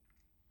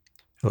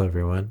Hello,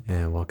 everyone,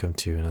 and welcome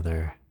to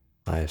another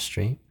live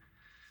stream.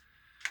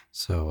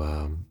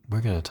 We're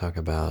going to talk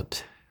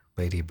about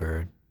Lady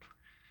Bird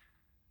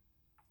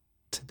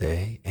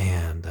today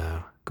and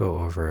go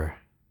over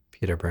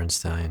Peter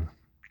Bernstein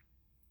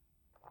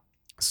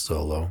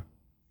solo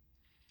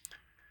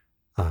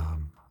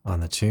on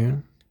the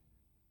tune,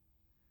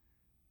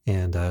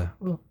 and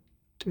we'll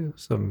do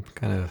some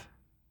kind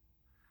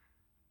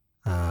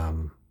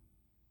of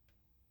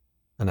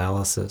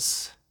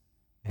analysis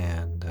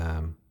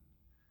and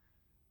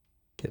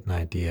get an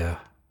idea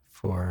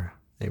for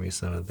maybe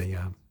some of the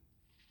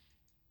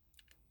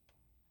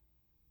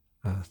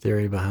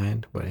theory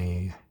behind what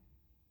he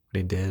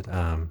did.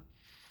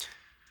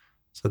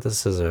 So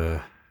this is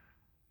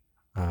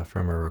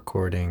from a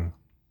recording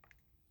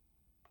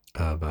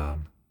of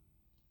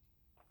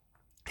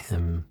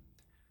him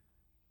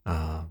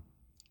on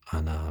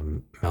a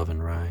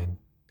Melvin Ryan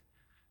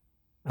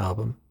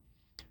album.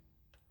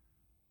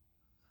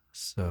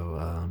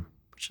 So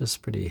which is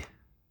pretty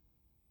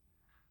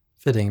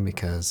fitting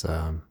because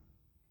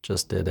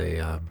just did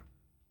a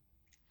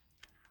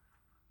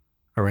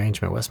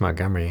arrangement, Wes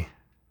Montgomery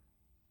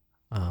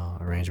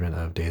arrangement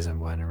of Days of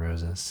Wine and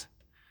Roses.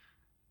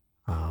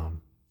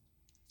 And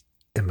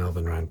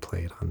Melvin Ryan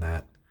played on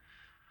that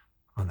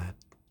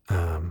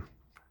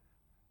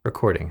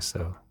recording.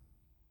 So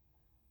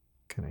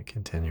kind of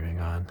continuing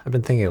on. I've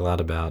been thinking a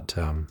lot about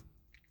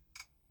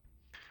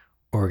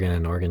organ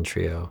and organ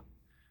trio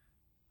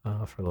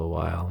for a little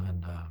while,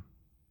 and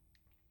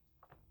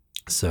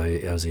so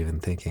I was even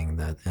thinking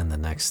that in the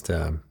next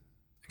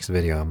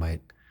video I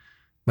might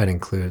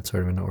include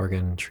sort of an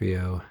organ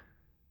trio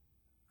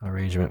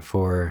arrangement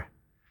for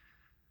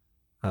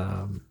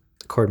the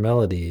chord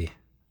melody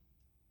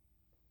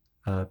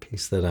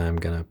piece that I'm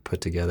going to put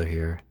together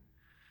here.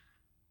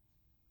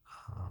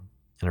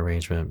 An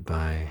arrangement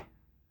by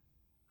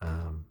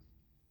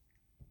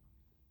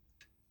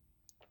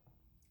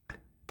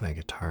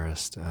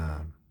guitarist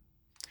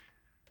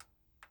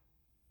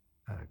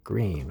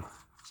Green.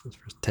 So it's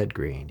for Ted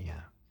Green,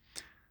 yeah.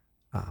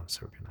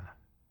 So we're gonna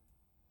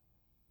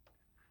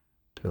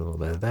do a little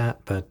bit of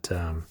that, but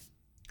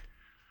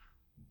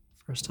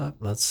first up,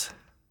 let's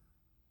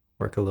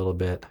work a little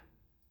bit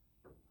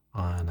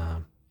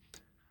on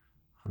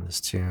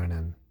this tune,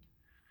 and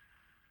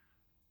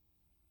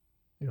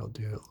we'll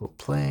do a little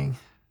playing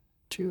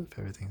too if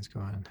everything's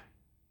going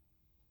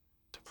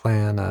to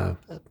plan. A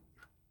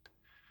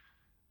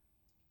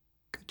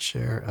good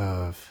share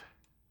of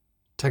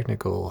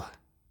technical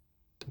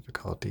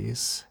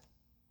difficulties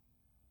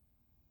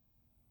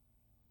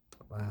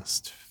the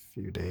last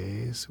few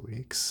days,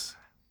 weeks.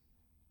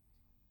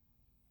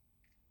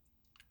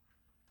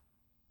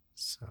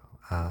 So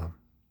gonna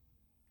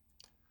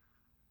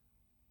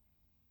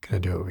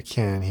do what we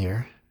can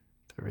here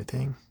with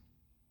everything.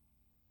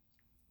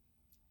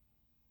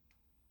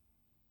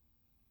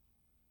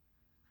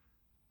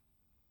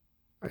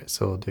 All right,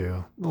 so we'll do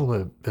a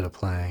little bit of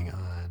playing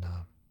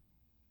on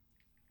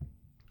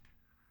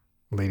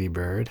Lady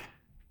Bird,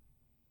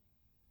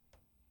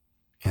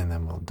 and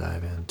then we'll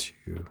dive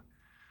into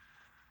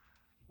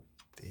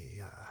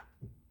the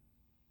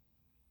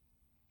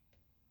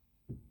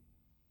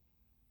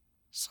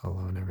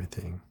solo and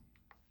everything.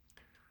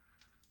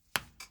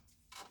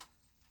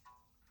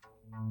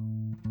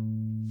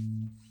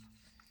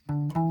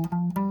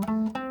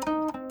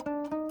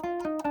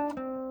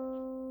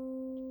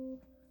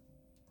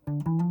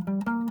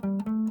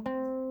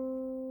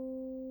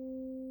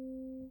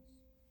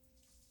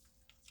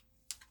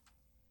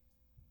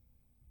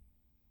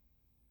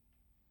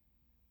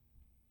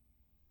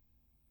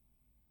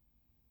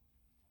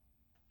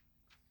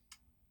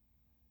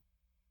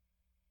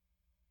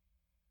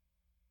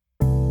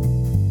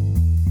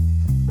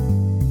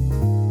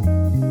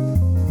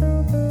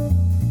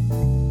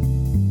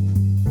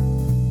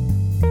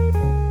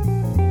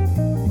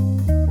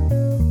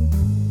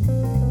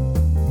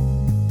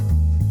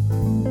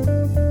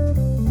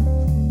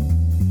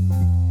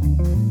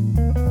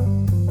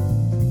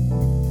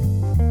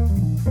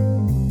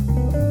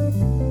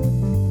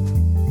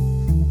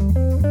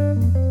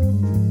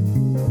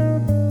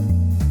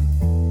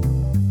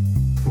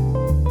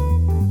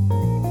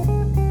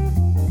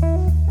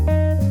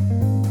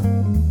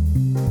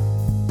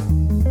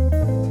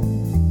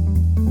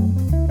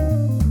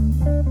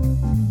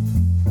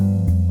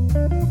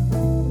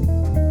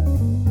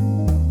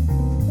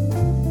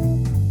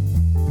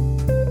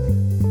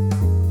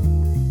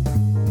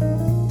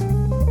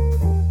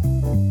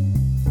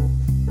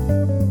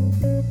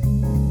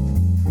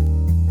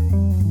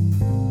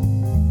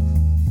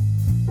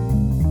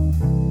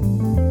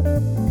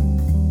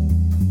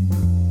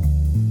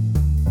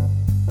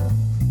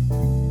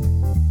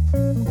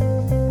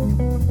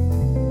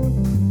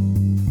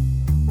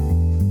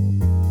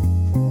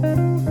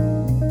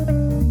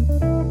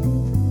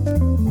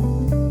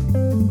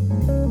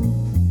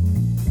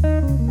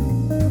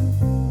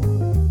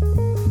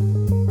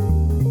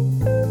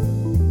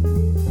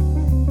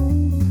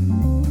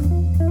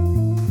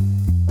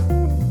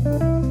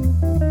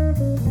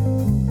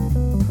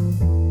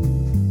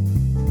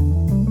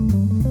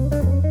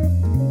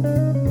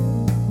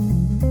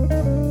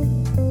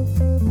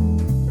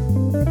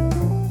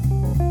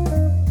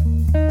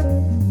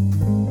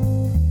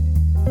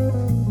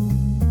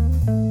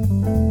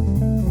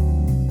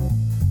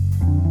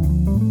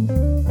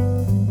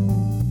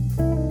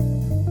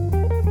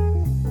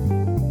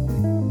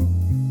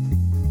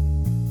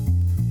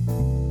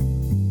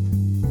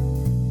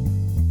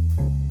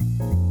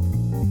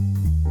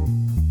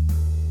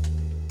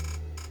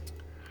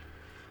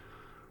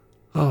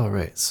 All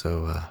right,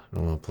 so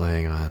we're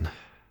playing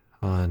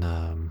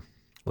on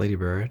Lady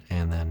Bird,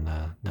 and then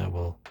now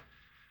we'll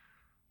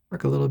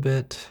work a little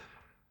bit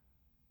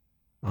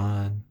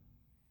on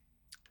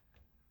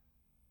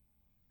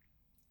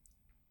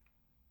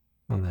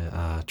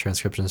the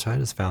transcription. So I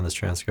just found this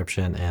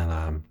transcription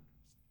and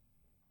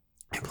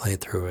I played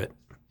through it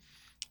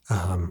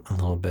a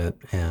little bit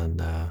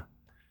and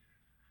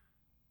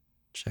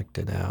checked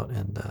it out,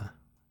 and looked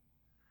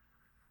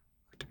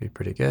to be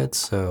pretty good.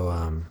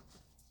 So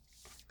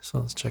so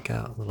let's check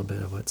out a little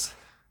bit of what's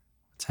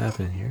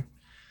happening here.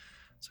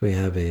 So we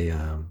have a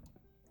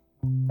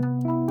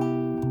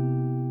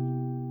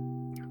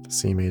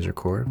C major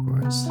chord, of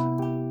course.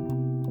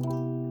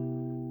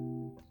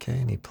 Okay,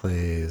 and he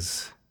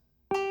plays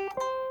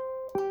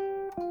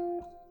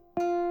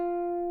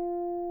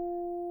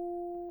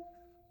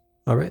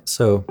all right,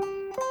 so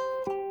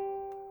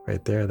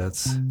right there,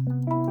 that's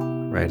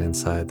right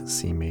inside the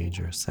C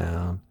major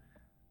sound.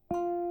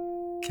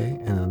 Okay,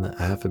 and then the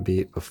half a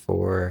beat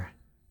before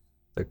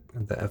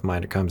the F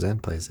minor comes in,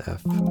 plays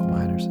F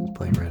minor, so it's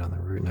playing right on the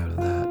root note of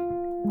that.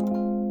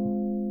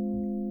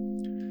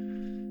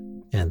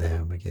 And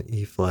then we get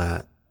E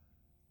flat,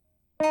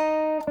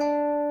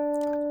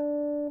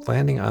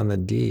 landing on the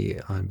D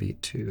on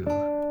beat 2,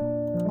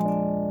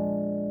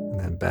 and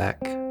then back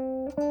to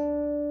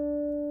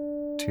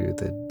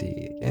the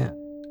D again.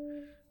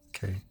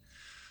 Okay,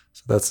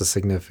 so that's a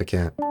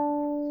significant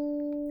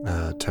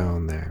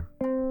tone there,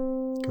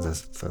 because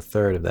that's the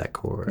third of that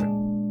chord.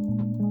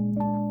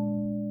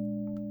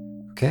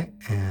 Okay,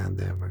 and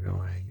then we're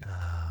going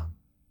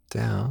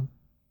down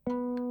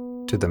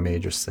to the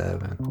major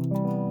 7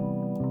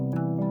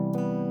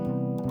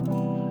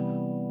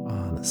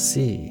 on the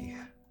C.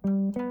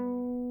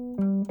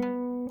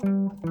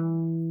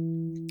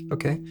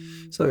 Okay,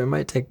 so we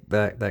might take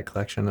that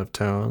collection of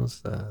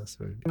tones,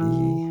 so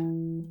E,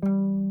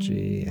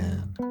 G,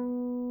 and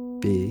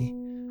B.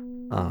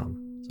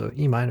 So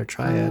E minor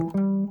triad,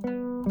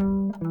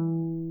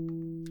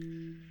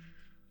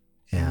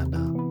 and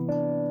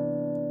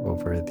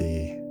over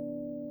the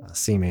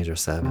C major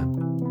 7.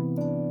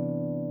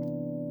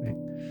 Right?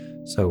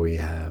 So we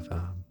have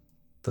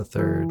the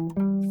 3rd,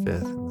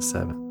 5th, and the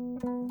 7th.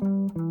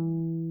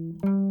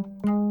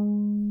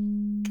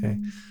 Okay,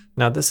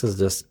 now this is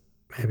just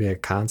maybe a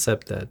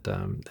concept that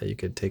that you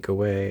could take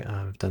away.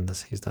 I've done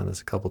this. He's done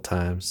this a couple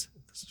times.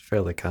 This is a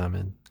fairly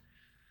common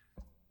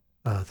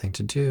thing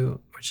to do,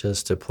 which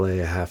is to play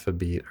a half a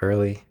beat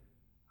early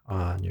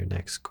on your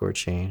next chord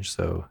change.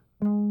 So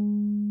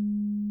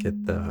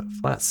get the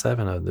flat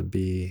 7 of the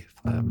B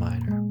flat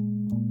minor,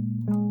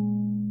 and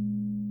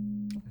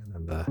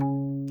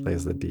then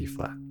plays the D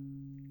flat,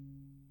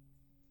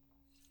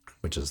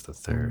 which is the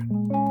 3rd.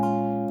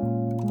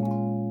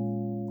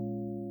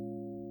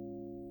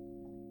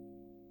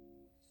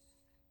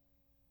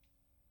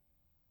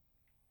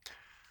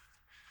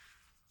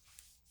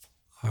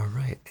 All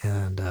right,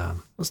 and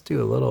let's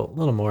do a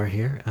little more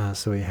here.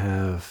 So we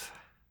have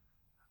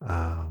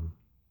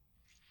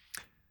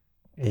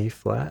A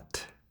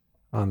flat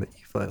on the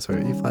E flat.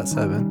 Sorry, E flat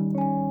 7.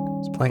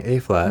 It's playing A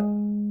flat.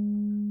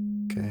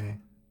 Okay.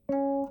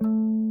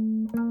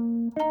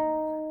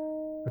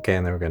 Okay,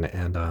 and then we're going to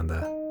end on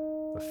the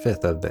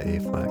 5th of the A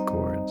flat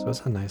chord. So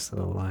it's a nice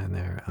little line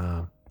there.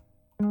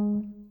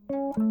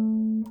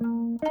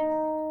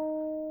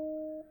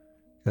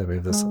 We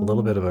have this a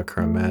little bit of a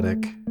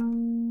chromatic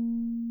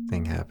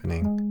thing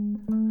happening,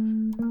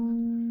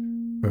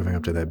 moving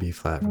up to that B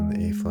flat from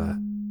the A flat.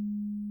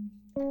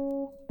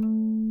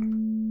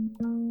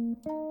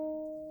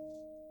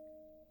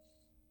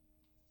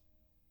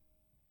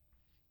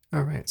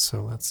 All right,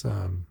 so let's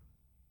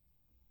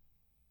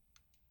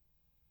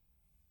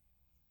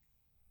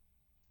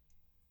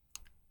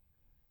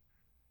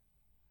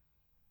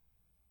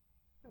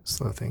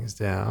slow things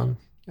down.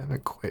 I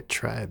haven't quite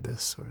tried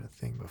this sort of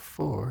thing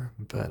before,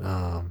 but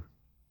I'll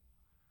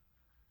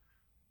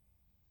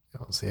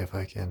see if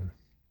I can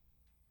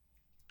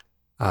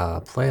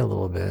play a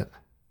little bit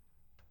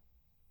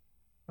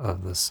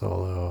of the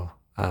solo,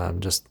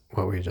 just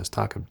what we just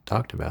talked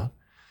about,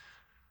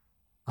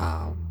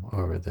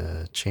 over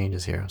the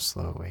changes here. I'll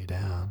slow it way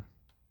down.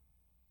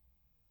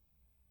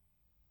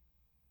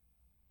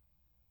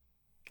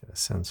 Get a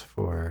sense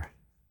for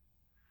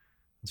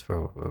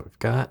what we've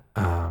got.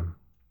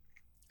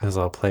 As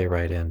I'll play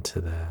right into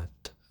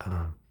that,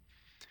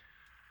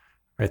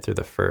 right through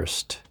the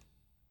first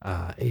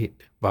 8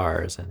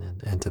 bars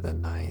and into the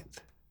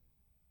 9th.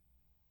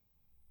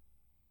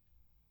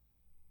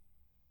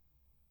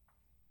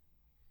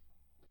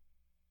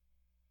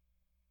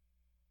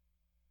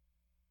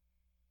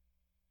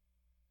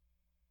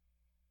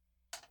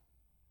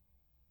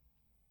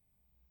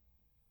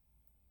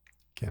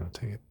 Okay, I'll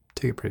take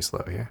it pretty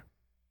slow here.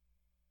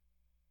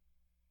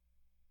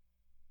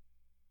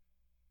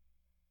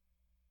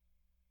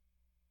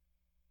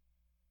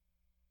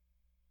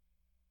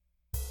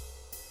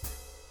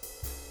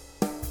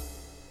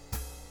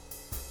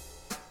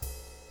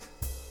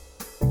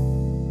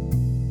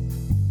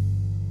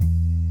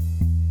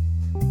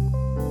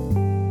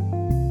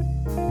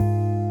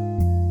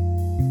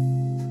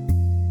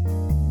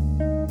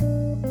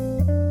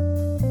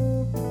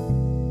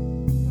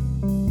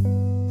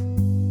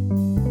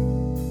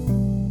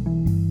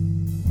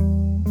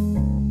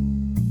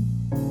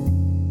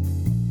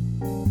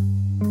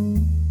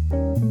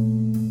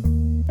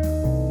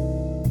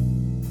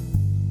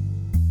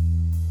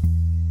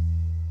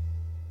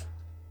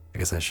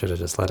 guess I should have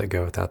just let it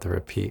go without the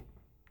repeat.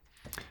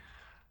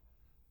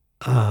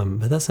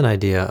 But that's an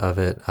idea of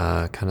it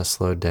kind of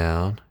slowed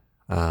down.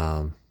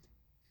 I'll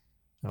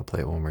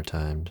play it one more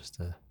time just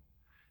to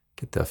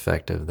get the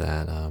effect of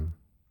that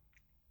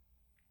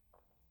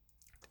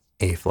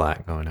A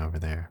flat going over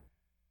there.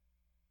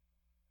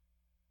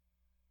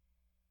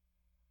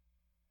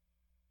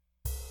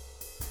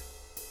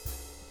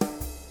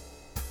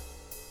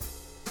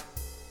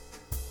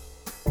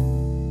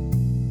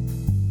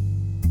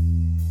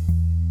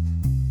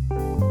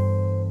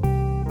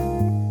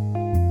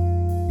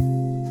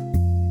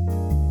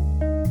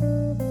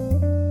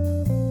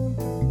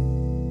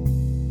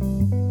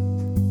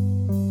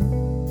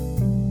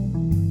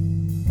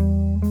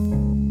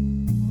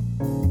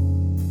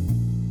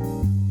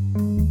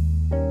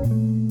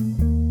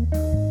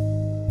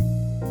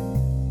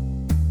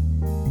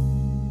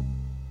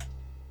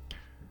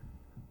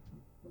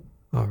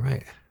 All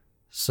right.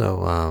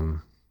 So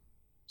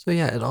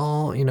yeah, it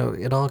all,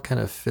 it all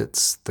kind of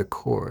fits the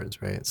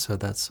chords, right? So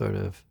that's sort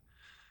of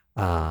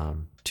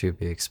to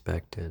be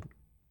expected.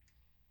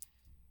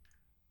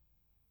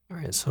 All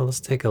right, so let's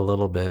take a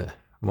little bit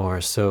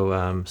more.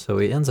 So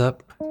he ends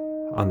up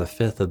on the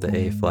fifth of the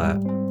A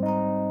flat.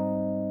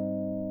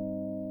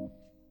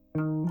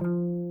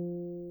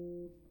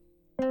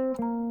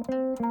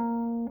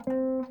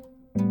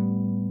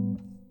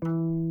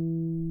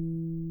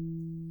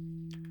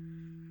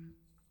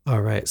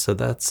 All right, so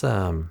that's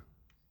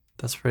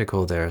pretty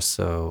cool there.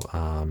 So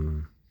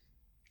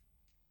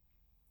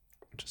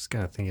just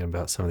kind of thinking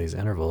about some of these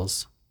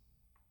intervals.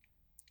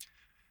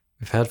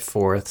 We've had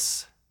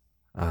fourths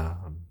a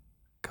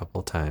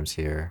couple times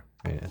here.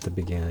 Right at the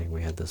beginning,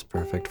 we had this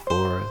perfect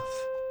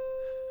fourth.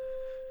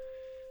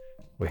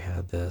 We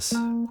had this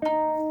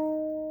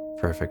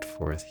perfect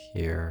fourth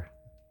here,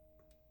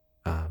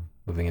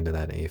 moving into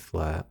that A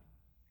flat.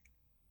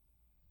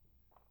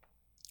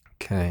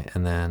 Okay,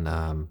 and then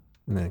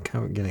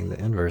kind of getting the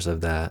inverse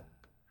of that,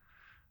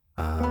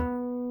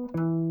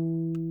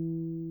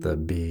 the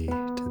B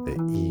to the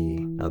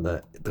E. Now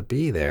the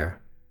B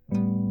there,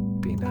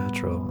 B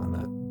natural, and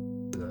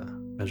the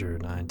measure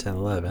 9, 10,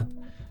 11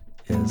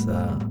 is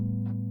the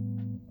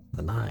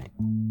 9.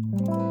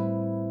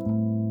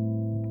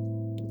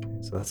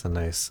 Okay, so that's a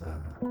nice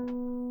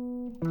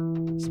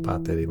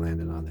spot that he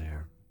landed on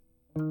there.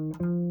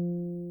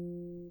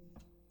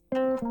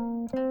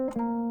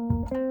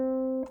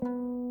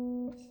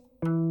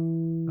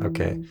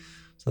 Okay,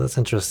 so that's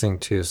interesting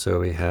too. So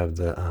we have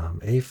the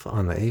A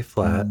on the A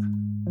flat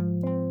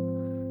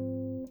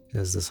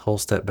is this whole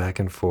step back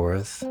and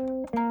forth,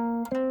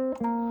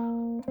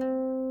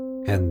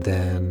 and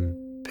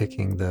then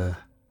picking the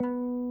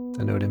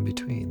note in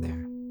between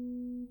there.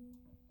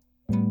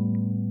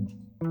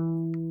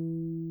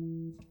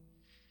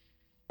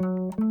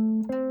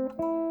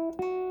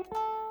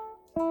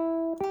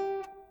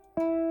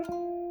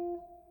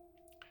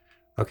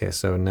 Okay,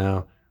 so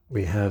now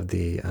we have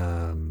the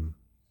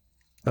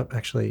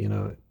actually,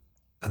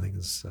 I think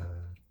it's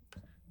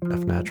F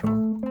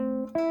natural.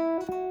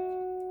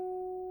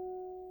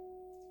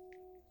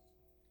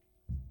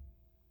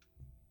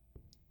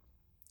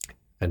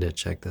 I did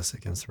check this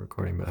against the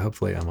recording, but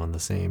hopefully I'm on the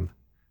same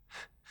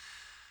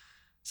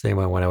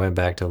one. When I went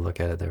back to look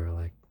at it, there were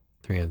like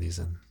 3 of these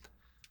in,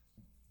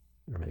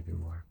 or maybe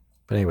more.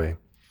 But anyway,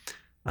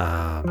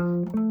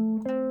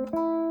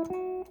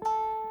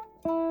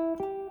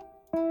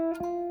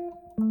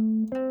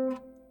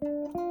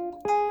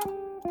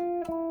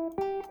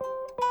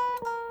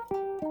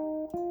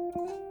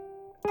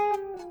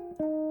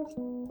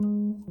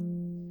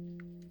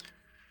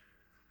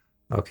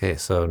 okay,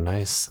 so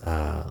nice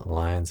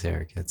lines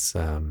here. It gets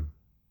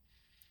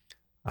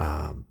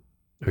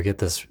we get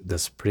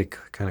this pretty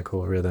kind of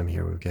cool rhythm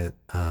here. We get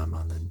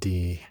on the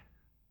D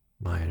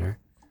minor.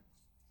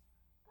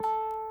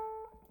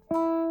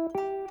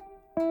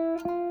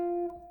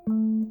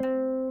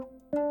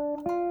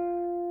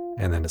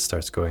 And then it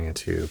starts going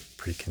into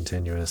pretty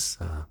continuous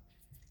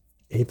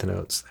eighth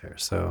notes there.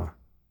 So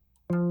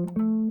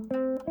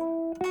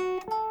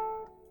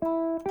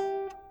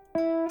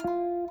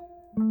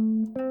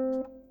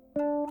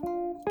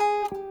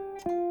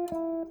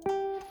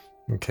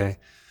okay,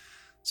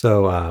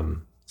 so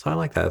I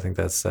like that. I think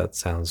that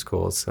sounds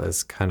cool.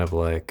 It's kind of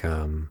like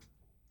a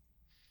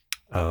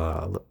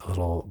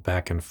little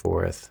back and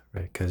forth,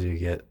 right? Because you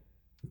get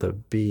the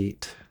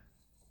beat,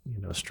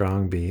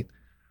 strong beat,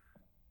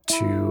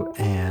 2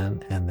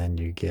 and then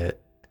you get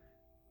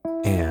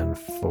and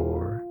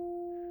 4,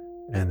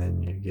 and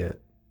then you get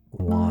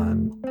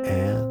 1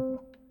 and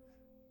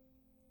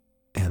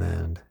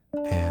then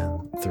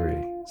and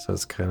 3. So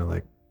it's kind of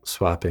like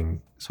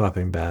swapping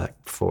back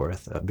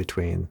forth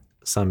between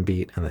some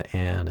beat and the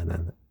and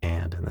then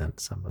and then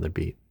some other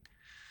beat,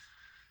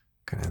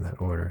 kind of in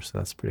that order. So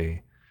that's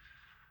pretty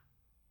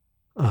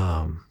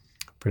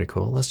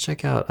cool. Let's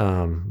check out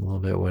a little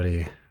bit what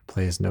he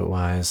plays note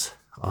wise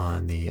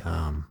on the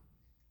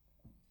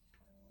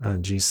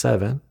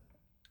G7.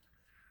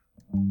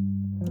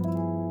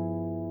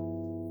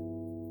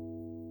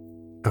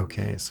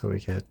 Okay, so we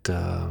get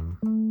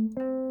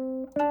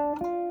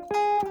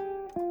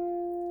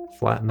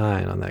flat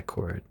 9 on that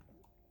chord.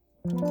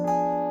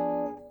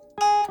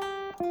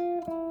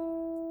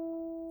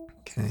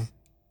 Okay.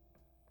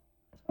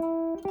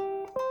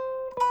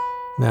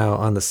 Now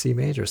on the C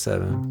major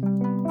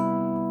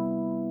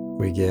 7,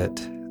 we get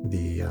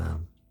the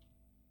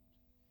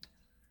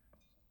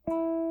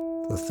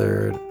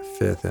 3rd,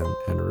 5th,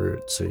 and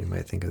root. So you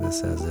might think of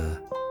this as a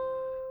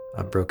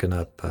broken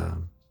up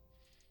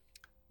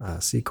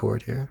C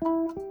chord here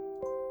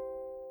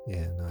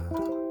in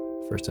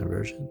first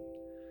inversion.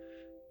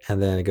 And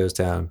then it goes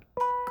down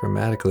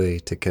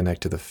chromatically to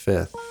connect to the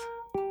 5th.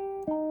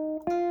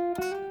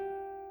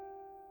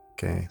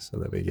 Okay, so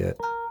that we get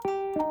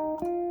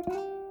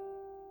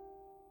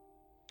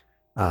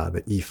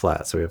the E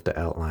flat, so we have to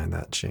outline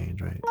that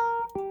change, right?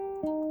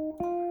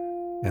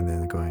 And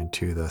then going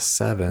to the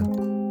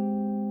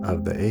 7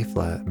 of the A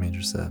flat,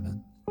 major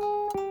 7.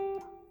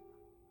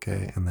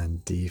 Okay, and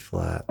then D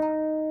flat.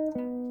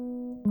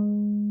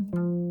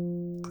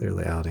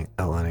 Clearly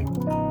outlining.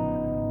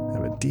 I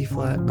have a D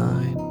flat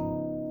 9.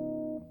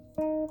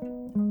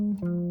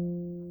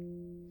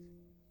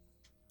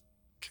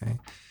 Okay,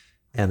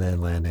 and then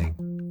landing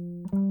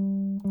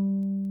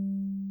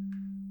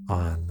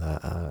on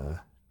the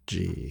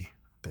G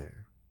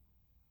there.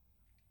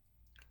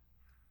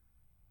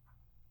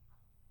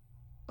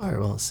 All right,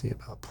 well, let's see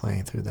about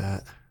playing through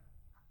that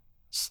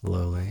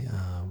slowly.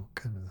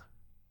 Kind of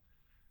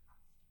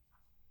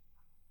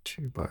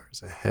 2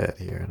 bars ahead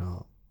here, and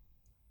I'll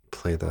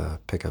play the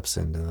pickups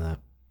into that.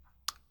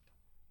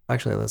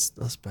 Actually,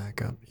 let's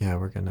back up. Yeah,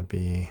 we're gonna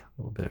be a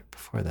little bit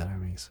before that,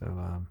 aren't we?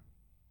 So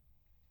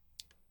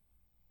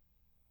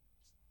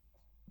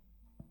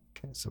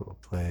okay, so we'll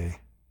play.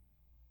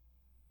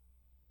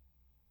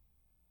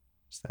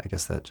 I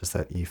guess just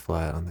that E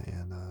flat on the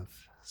end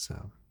of,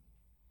 so.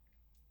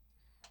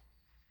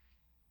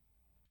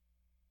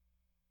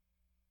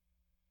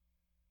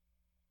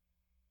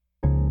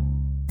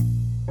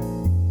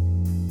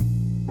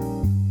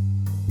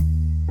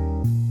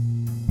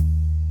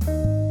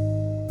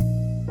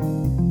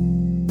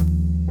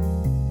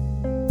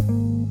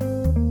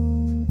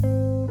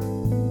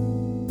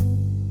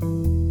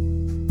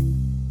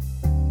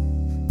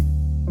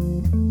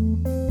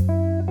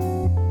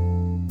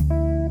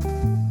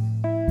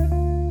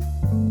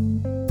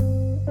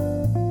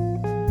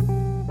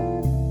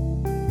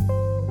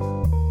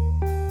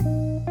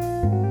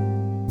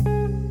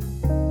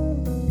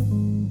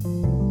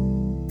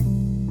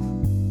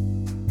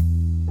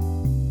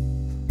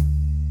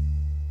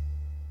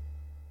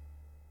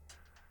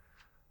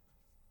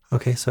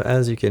 Okay, so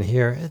as you can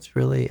hear, it's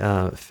really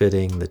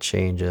fitting the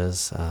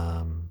changes,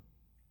 and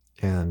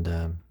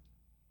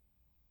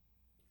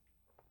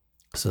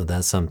so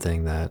that's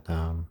something that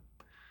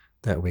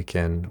that we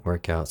can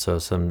work out. So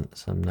some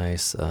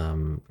nice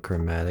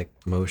chromatic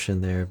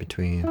motion there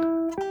between,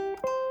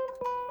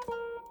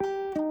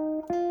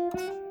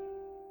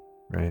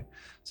 right?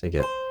 So you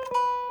get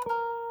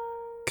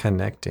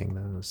connecting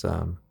those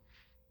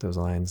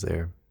lines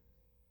there.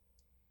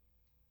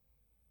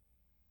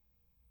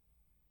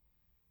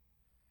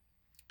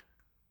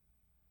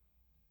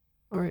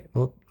 All right,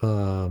 well,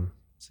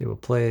 see, we'll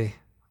play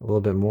a little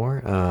bit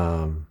more.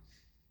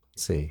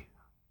 Let's see.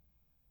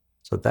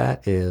 So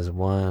that is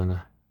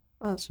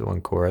that's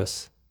one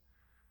chorus.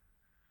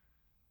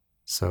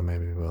 So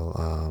maybe we'll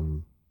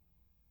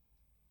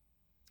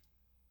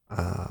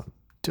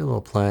do a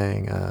little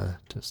playing,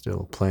 just do a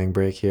little playing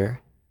break here.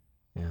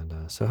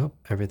 And so I hope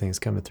everything's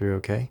coming through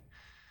okay.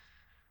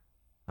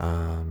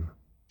 Again,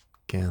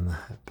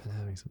 I've been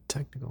having some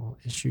technical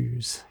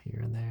issues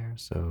here and there,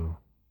 so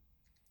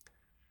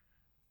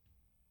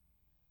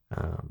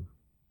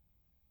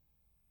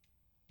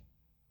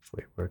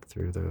hopefully work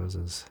through those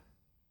as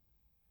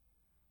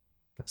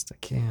best I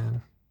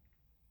can.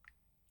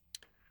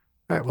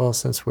 All right, well,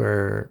 since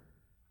we're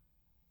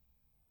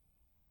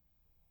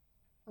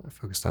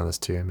focused on this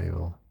tune, maybe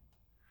we'll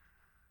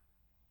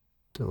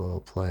do a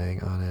little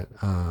playing on it.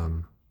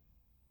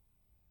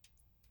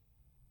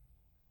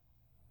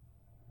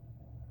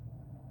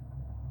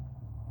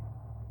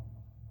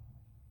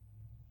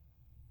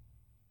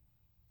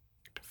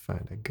 To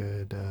find a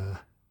good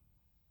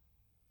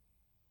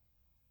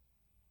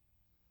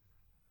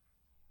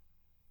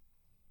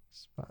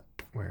spot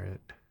where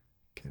it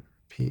can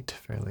repeat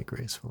fairly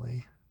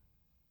gracefully.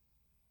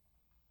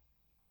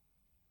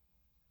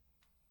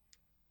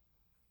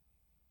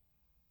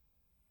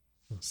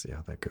 We'll see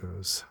how that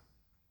goes.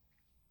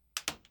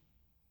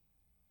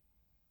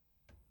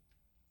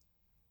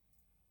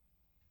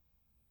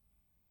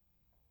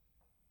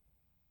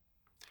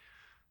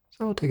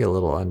 So we'll take it a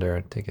little under,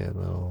 take it a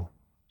little,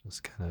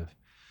 just kind of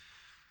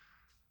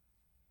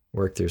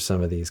work through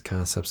some of these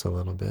concepts a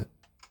little bit.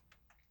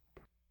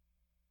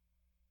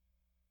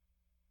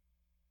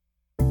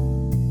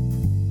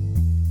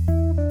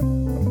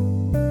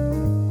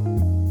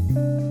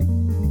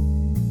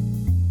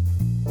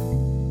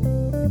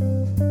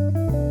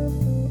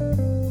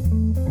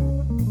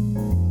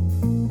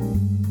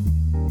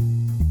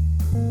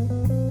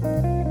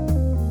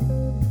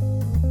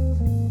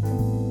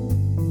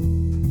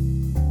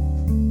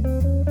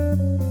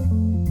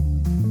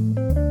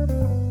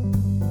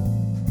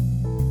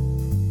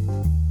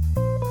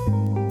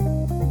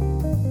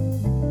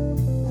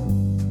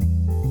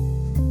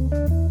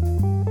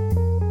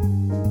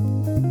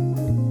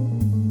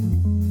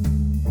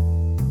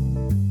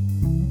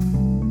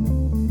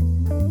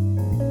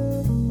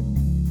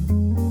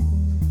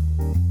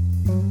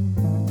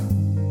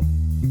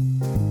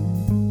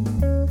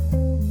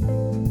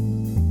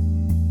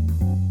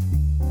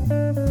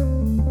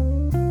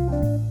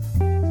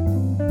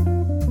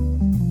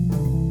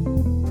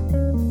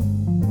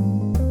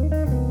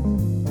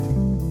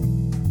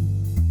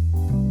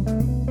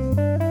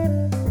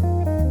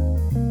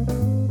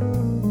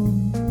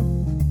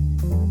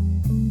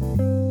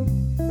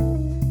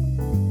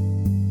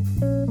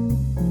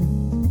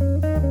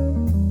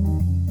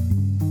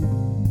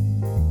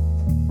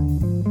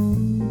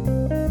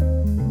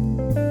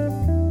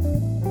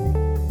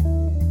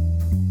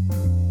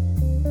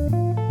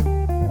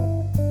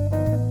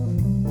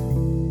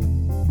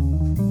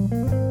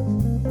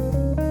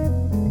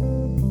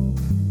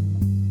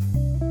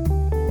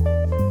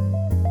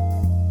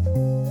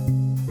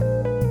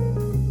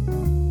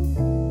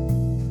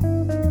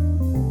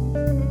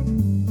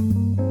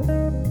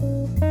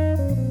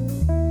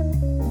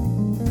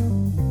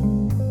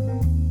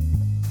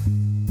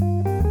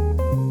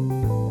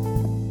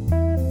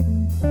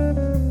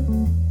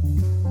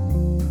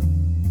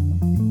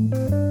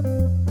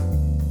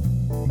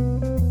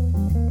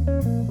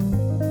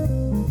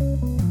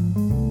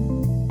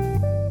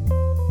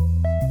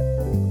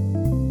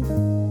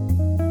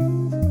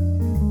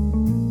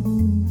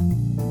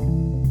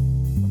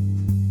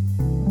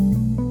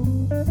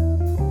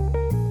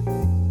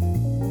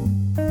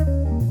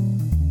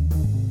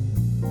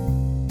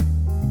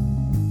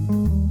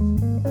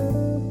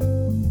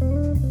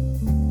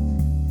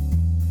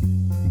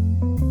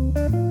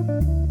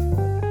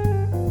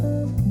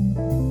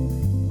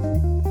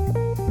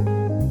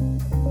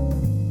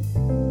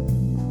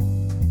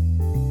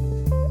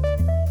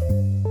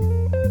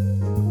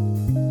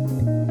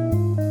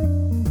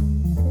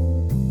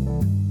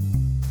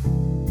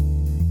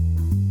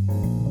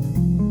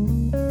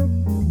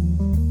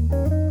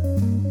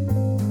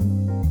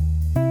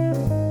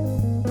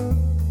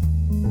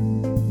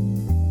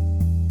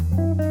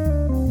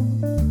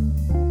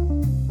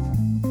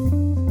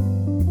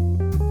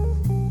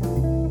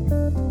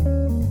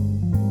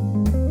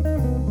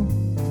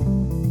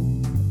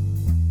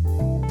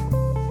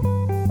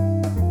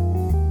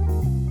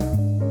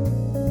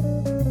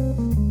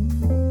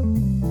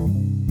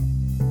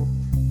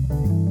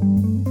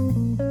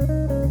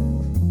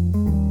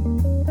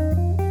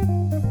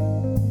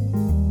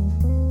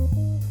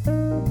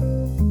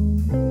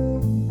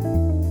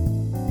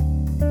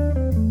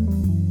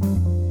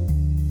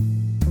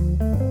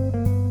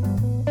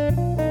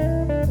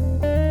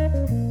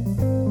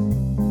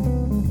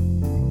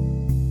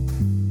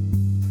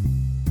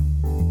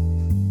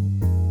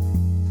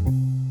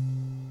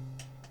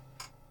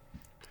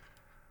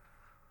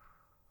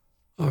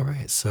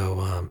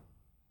 so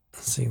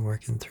let's see,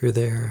 working through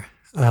there.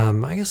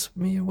 I guess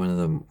maybe one of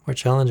the more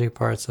challenging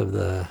parts of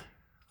the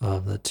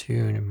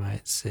tune, you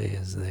might say,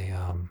 is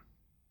the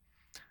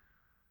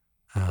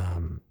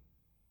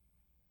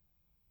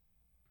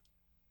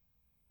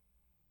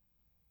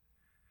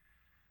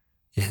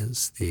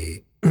is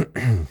the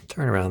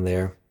turnaround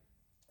there.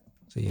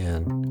 So the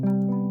end.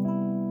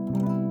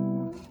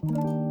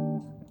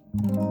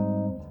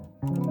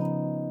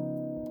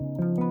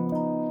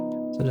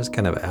 So just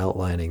kind of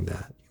outlining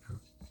that.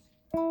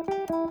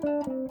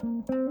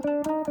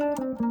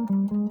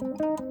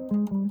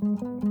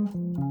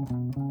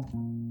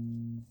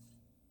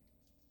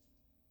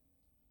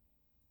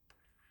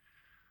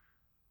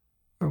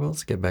 Well,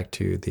 let's get back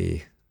to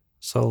the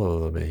solo a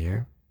little bit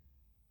here.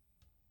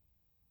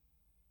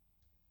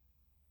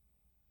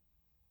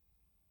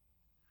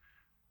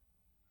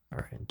 All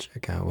right,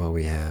 check out what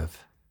we have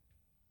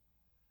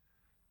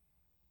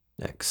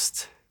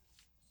next.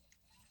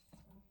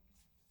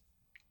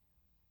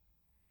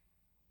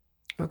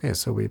 Okay,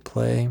 so we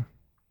play,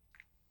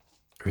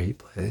 or he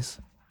plays.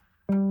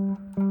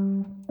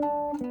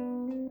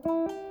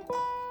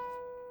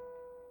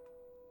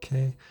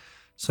 Okay,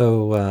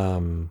 so what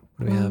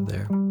do we have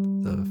there?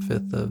 The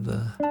fifth of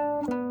the,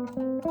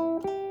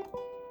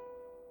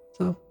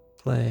 so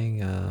playing,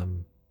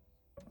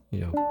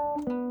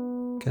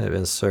 kind of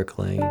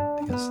encircling,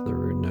 I guess, the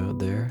root note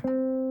there.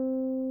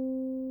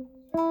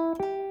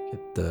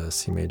 Get the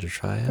C major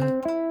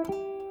triad,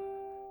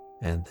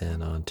 and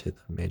then on to the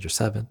major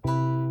 7.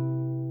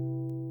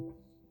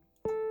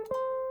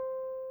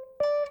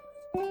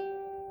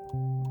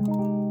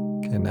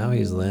 Okay, now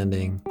he's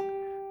landing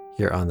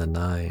here on the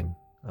 9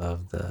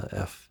 of the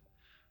F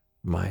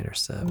minor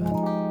 7.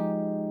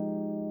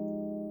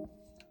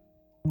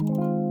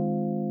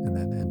 And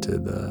then into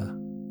the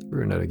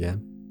root note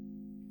again.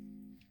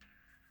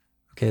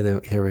 Okay,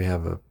 then here we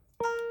have a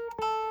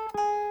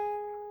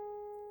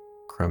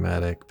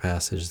chromatic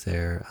passage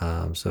there.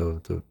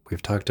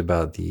 We've talked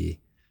about this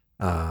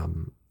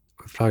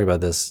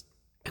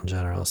in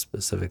general,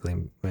 specifically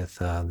with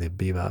the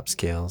bebop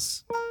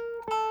scales.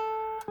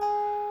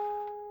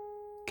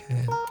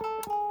 Okay.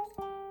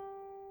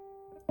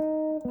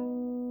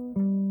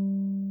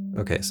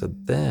 Okay, so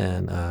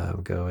then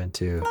we'll go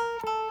into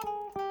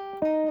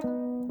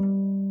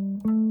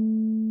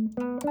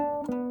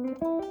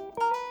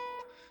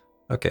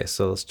okay,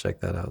 so let's check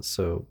that out.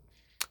 So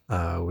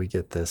we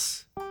get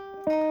this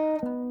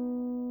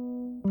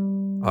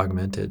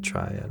augmented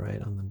triad,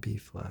 right, on the B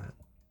flat.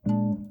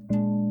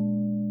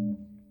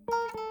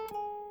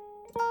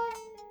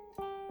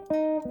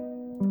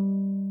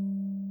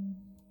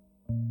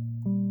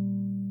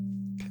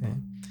 Okay.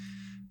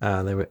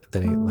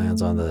 Then he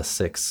lands on the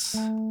 6.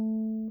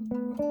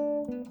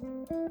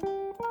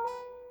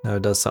 Now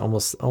it does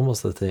almost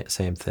the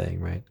same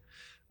thing, right?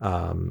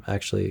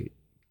 Actually,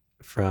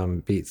 from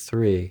beat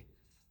 3,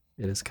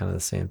 it is kind of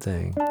the same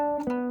thing.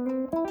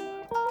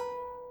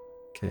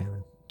 Okay,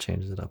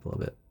 changes it up a little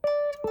bit.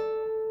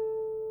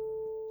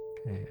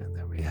 Okay, and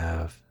then we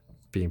have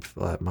B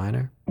flat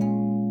minor.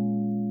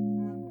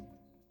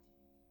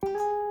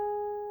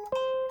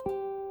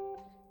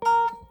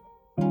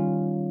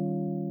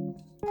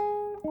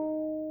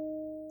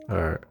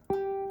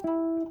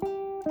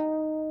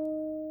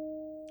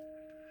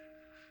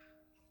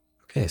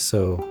 Okay,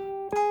 so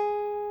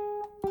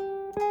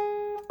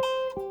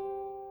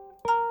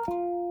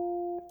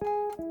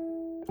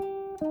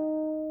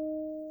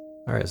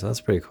all right, so that's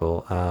pretty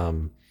cool.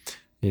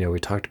 We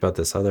talked about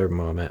this other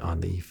moment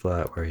on the E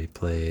flat where he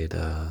played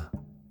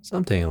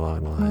something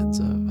along the lines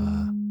of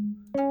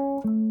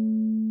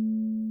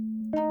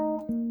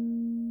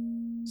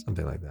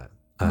something like that.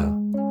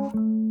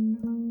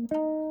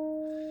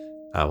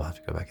 I'll have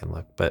to go back and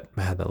look, but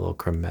I had that little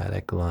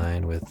chromatic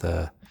line with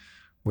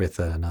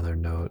another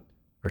note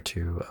or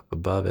 2 up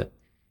above it.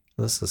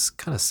 This is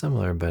kind of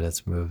similar, but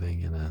it's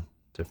moving in a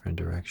different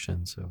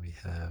direction. So we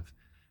have,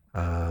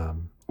 so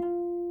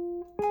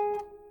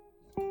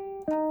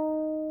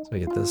we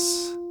get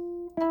this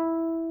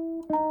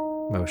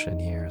motion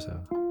here. So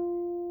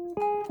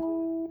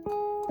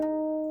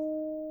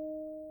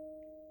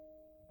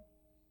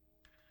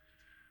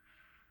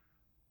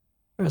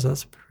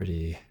that's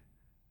pretty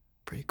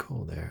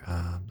cool there.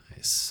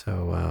 Nice.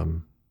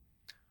 So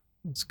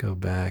let's go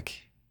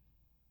back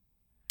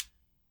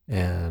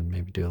and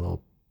maybe do a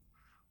little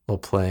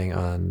playing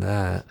on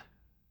that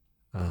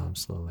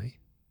slowly.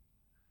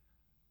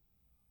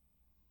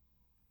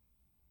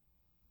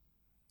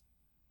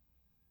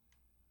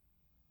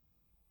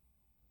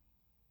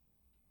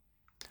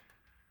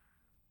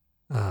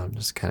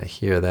 Just kind of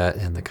hear that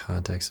in the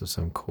context of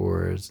some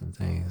chords and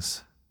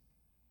things.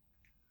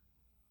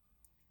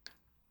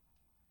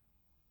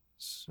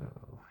 So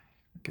here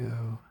we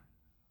go.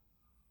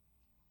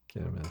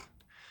 Get them in.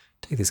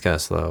 Take these kind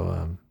of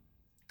slow.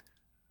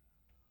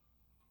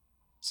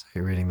 So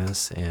you're reading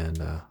this,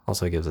 and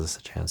also gives us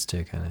a chance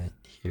to kind of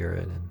hear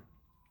it and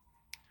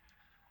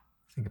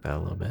think about it a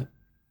little bit.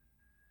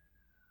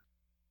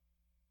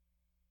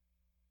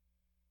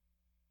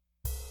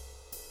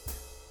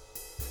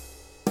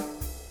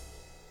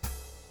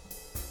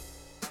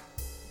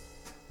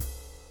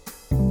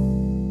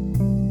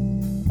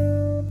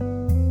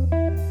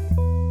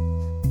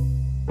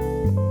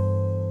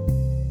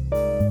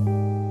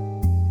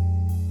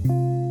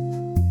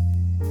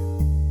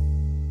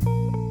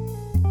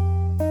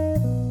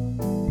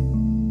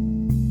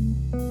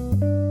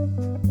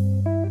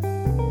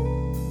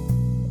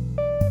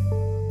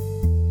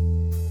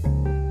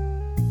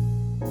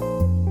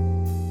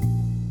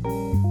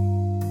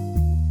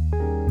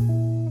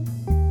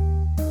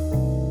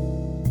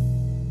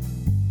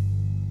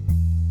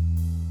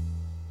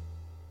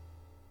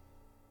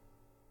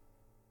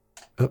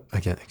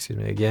 again, excuse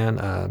me, again,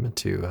 I meant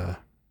to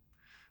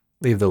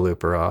leave the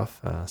looper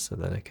off so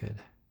that I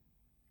could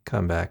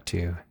come back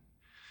to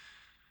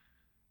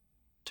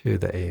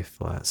the A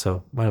flat.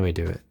 So why don't we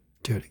do it?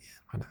 Do it again.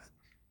 Why not?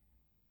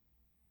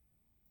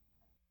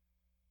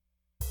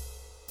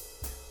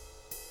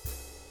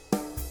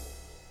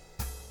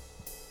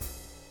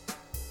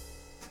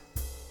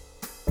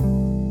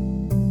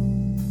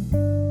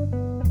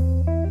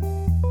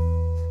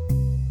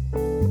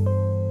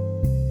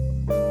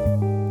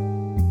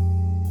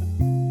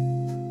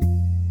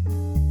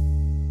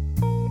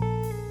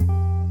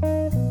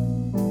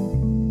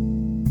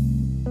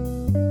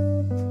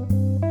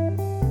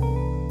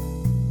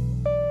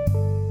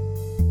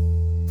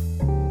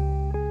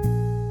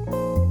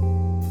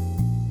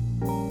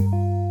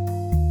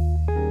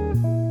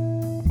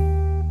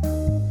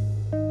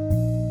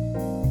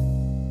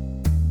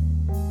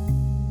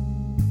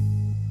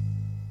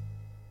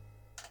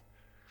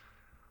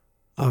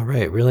 All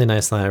right, really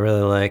nice line. I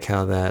really like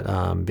how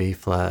that B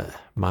flat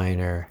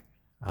minor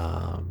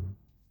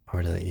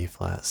over to the E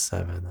flat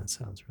 7. That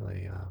sounds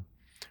really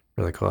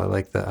really cool. I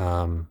like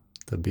the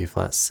B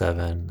flat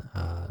 7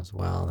 as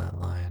well.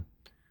 That line,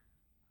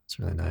 it's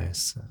really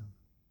nice.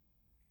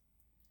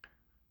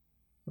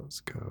 Let's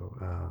go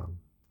a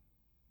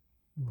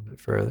little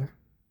bit further.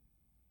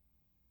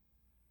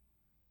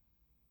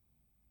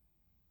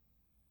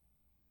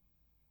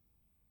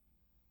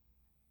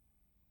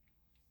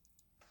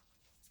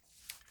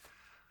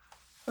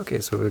 Okay,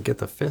 so we'll get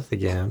the 5th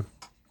again.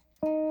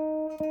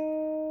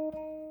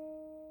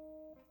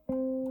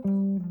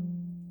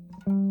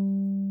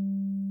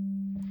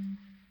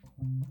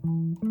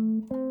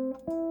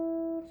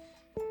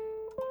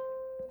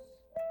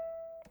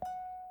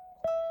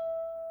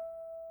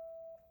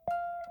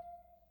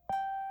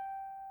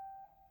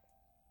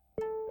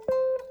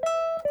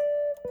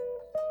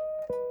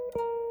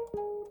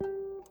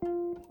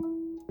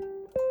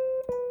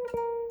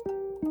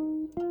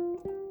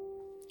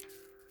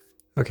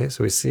 Okay,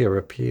 so we see a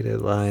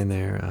repeated line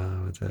there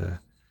with the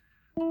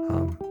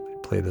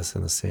play this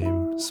in the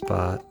same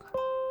spot.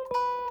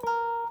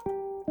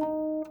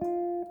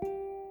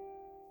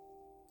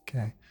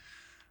 Okay.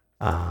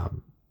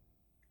 On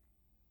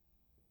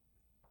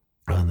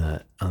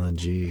the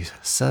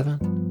G7,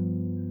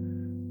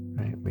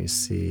 right? We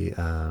see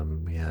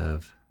we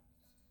have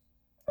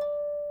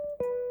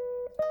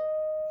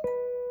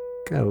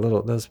got a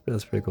little. That's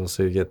pretty cool.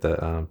 So you get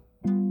the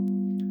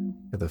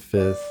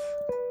 5th,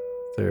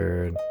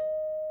 3rd,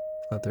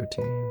 flat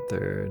 13,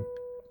 3rd,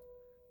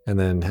 and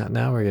then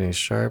now we're getting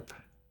sharp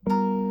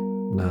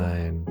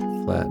 9,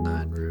 flat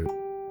 9 root.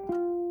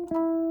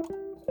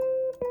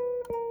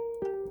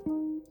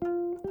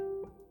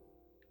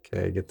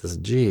 Okay, get this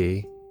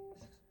G.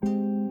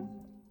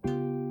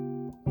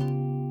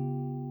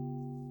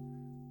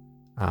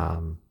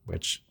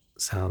 Which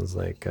sounds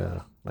like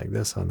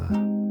this on the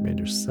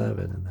major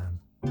 7, and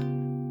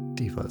then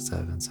D flat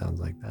 7 sounds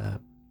like that.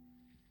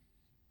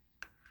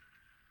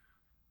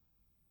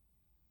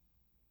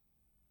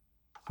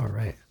 All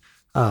right.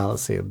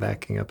 Let's see,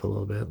 backing up a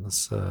little bit.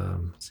 Let's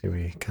see,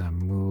 we kind of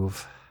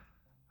move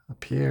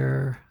up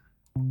here.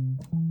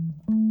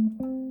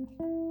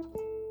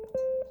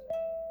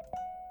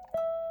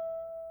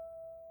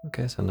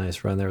 Okay, so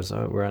nice run there.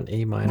 So we're on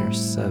A minor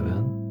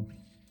 7.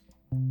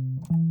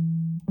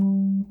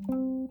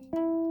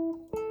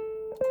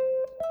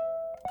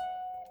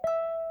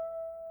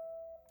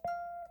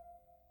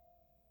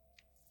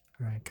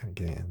 All right, kind of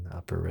getting in the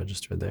upper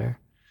register there.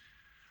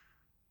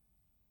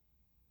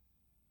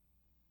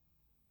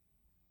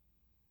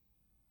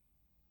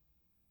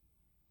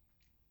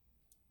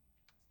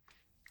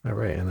 All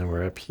right, and then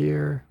we're up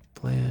here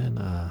playing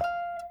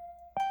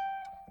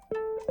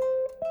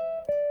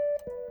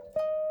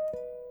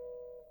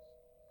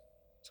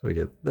so we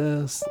get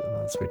this,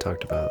 that's what we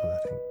talked about, I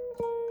think.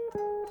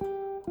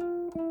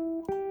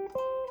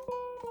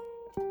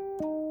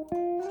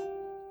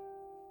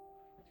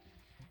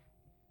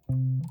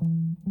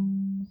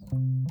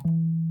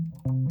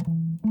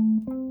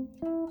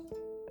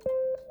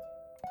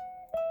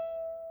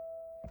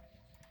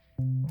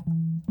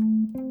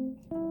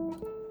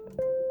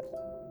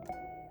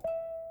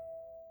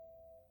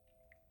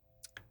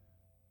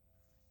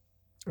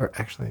 Or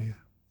actually,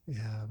 we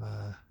have,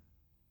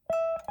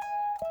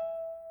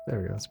 there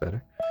we go, that's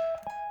better.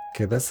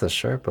 Okay, that's the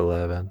sharp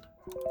 11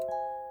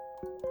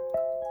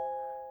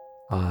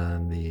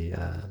 on the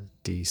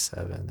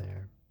D7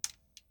 there.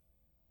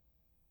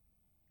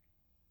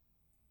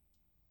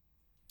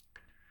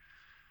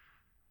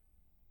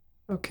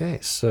 Okay,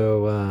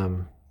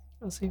 so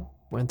let's see,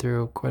 went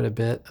through quite a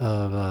bit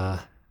of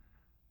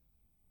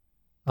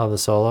the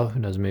solo. Who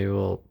knows, maybe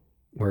we'll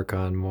work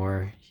on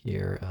more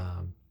here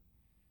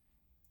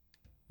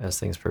as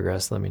things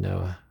progress. Let me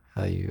know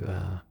how you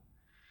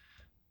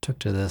took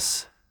to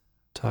this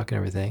talk and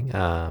everything.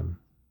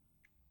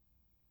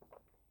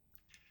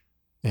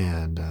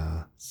 And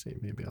let's see,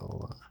 maybe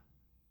I'll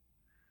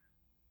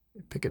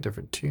pick a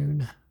different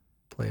tune,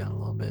 play on a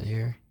little bit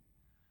here.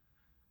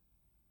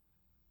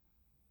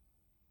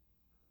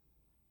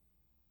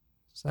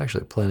 was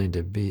actually planning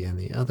to be in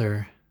the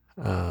other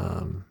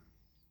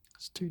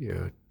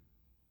studio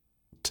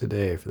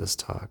today for this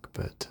talk,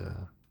 but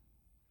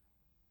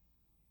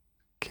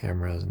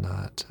camera is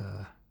not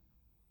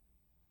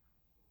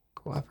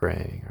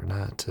cooperating or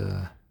not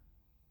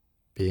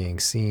being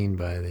seen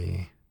by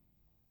the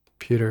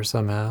computer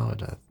somehow.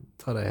 And I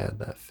thought I had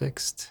that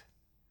fixed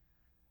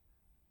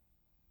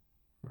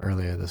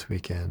earlier this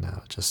weekend.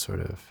 Now it just sort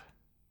of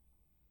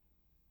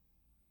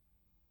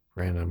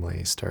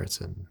randomly starts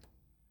and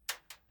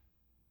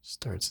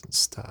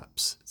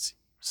stops, it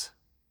seems.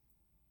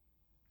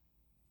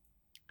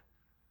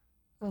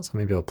 Also,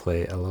 maybe I'll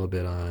play a little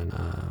bit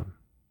on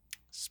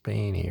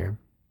Spain here.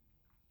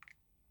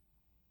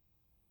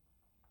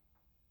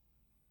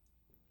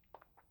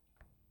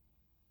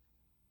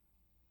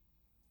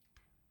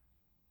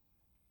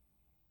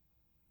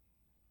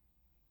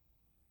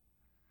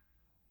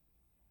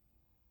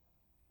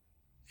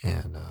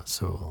 And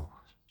so we'll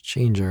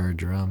change our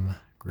drum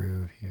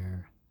groove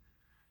here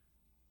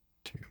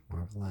to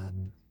more of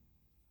Latin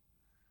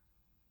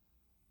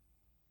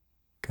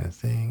kind of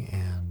thing.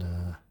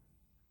 And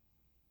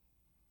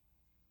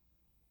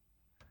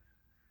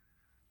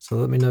so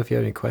let me know if you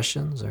have any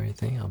questions or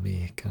anything. I'll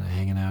be kind of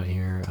hanging out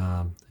here.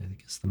 I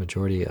guess the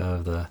majority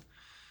of the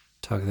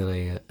talk that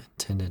I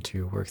intended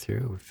to work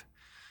through, we've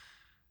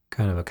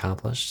kind of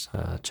accomplished.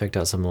 Checked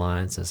out some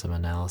lines and some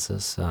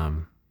analysis.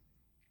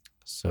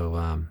 So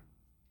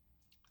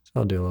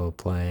I'll do a little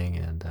playing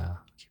and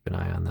keep an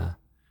eye on the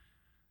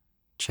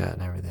chat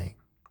and everything.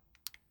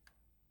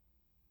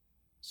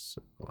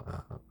 So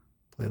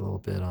play a little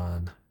bit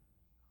on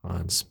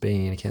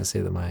Spain. I can't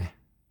say that my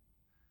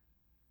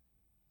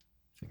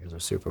fingers are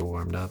super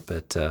warmed up,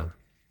 but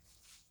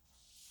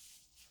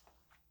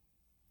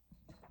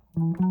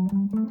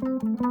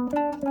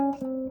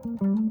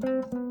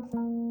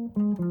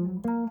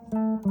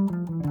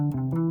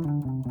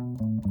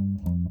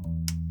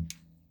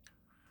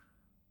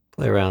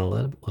play around a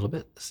little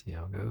bit, see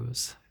how it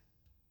goes.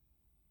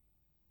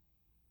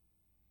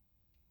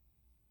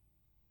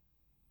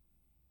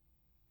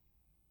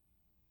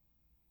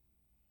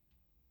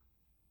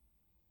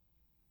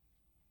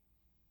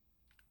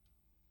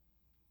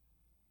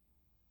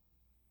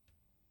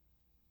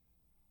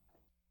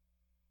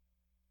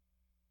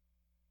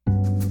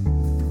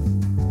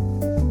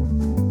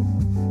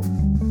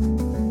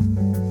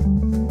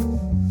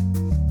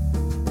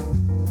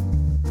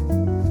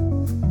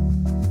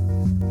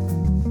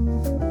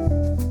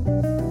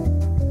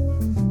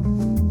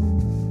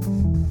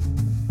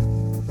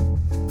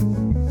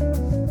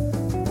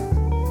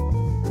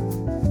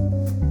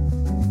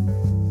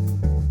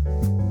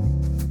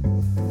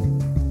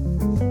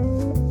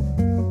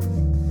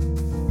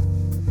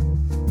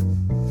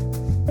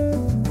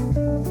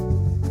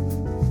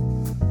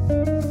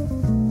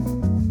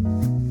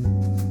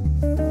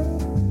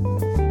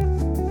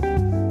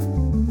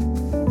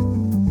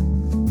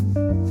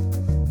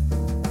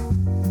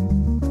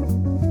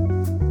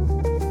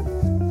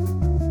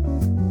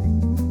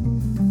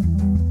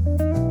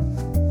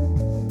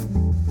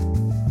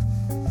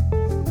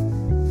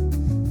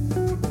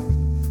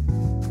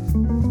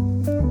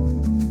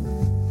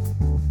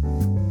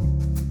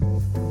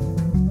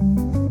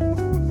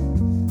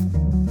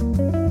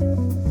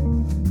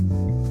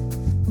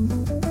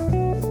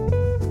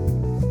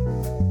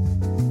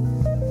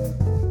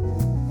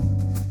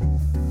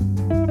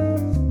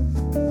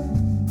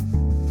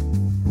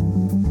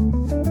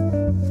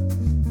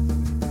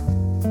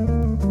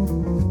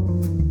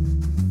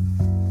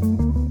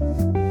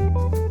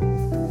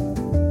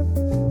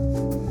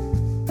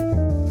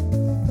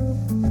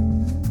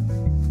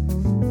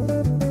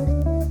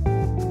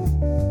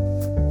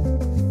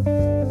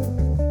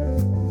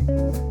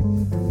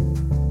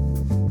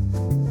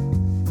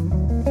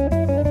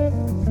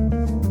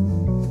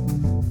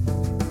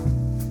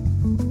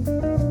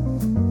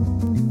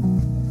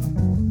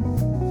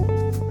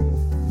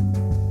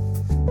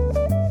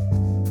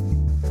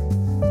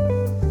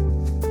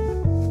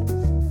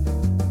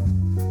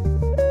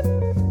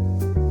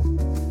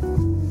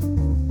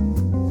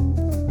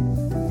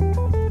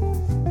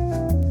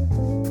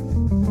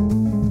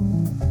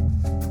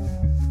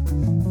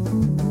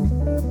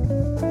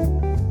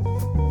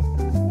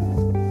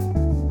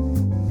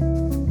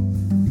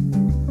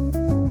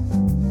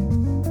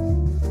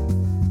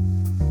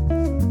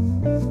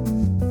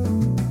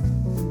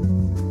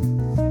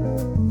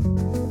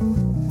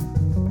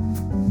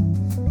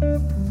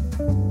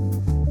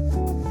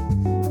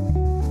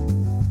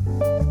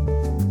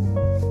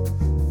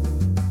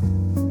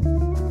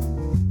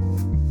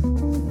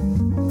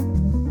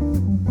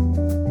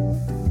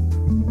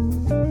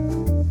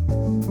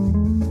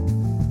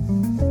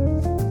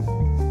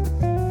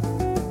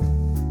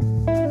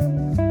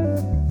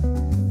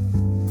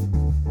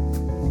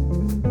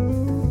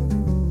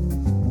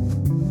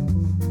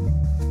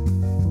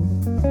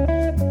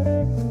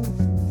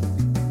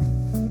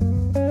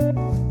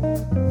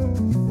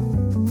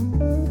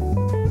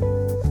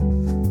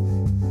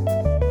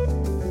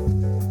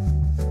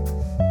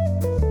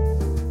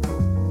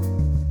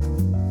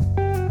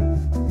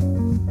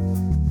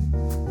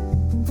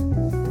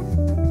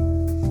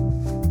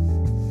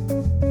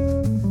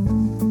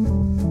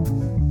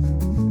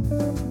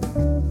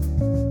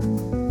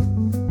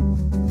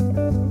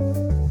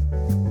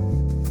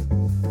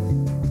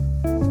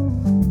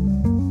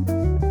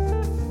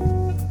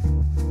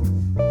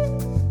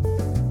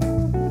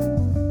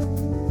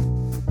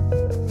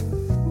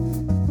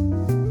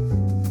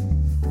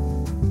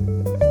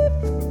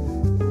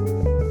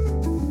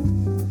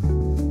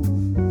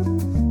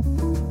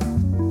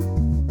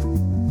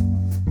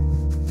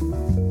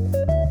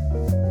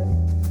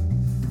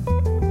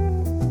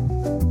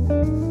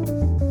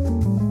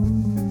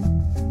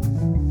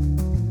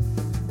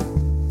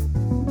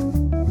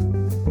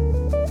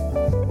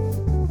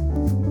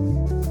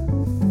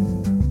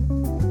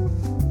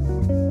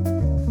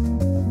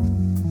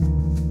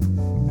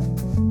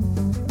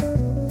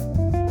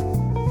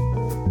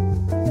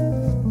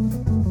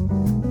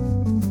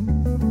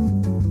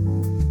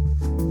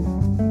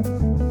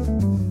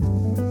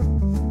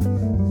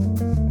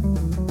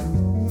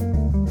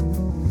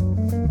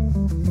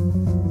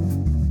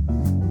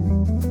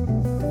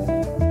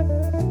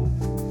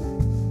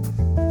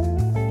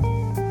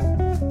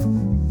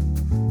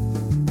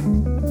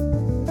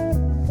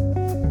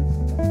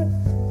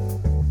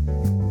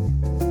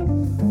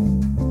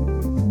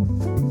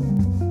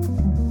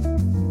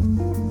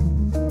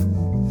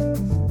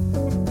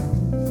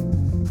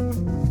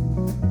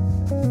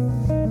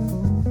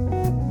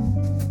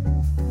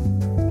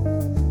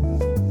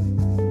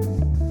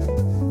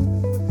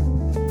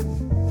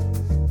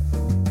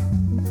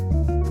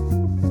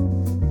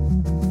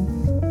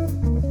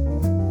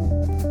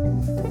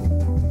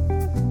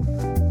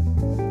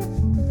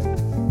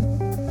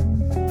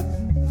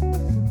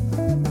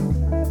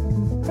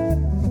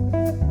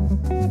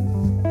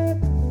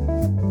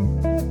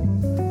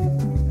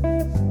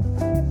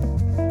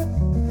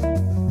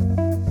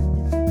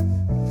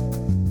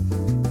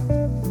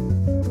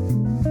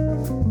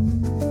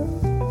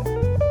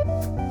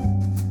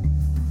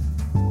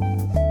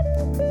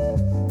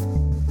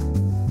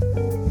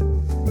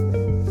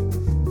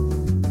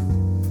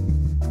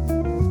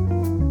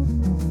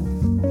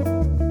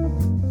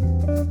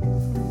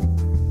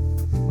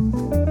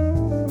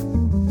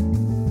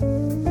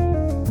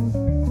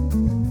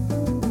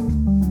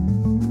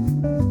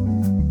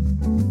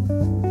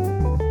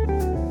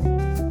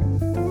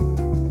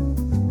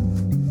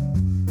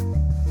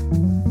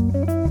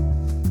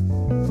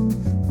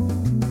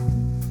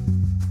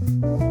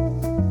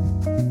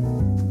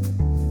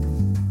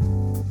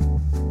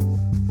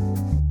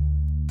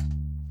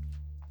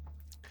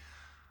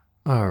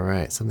 All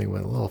right, something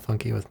went a little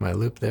funky with my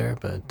loop there,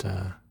 but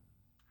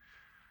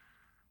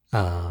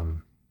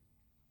um,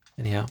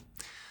 anyhow,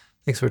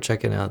 thanks for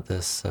checking out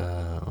this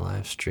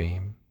live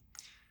stream.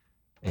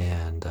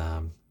 And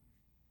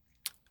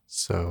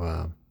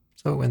so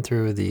it went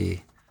through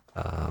the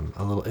a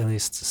little, at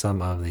least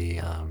some of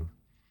the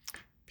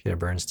Peter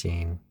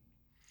Bernstein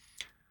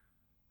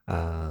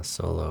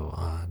solo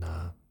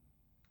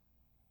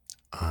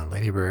on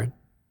Lady Bird.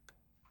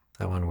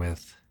 That one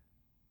with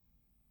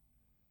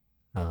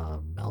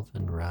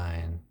Melvin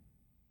Ryan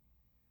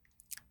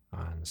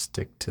on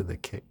Stick to the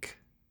Kick.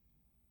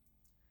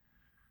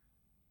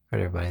 All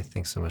right, everybody,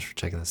 thanks so much for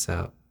checking this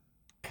out,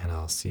 and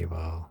I'll see you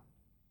all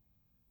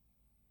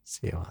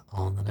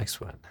in the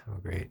next one. Have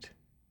a great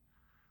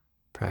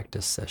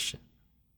practice session.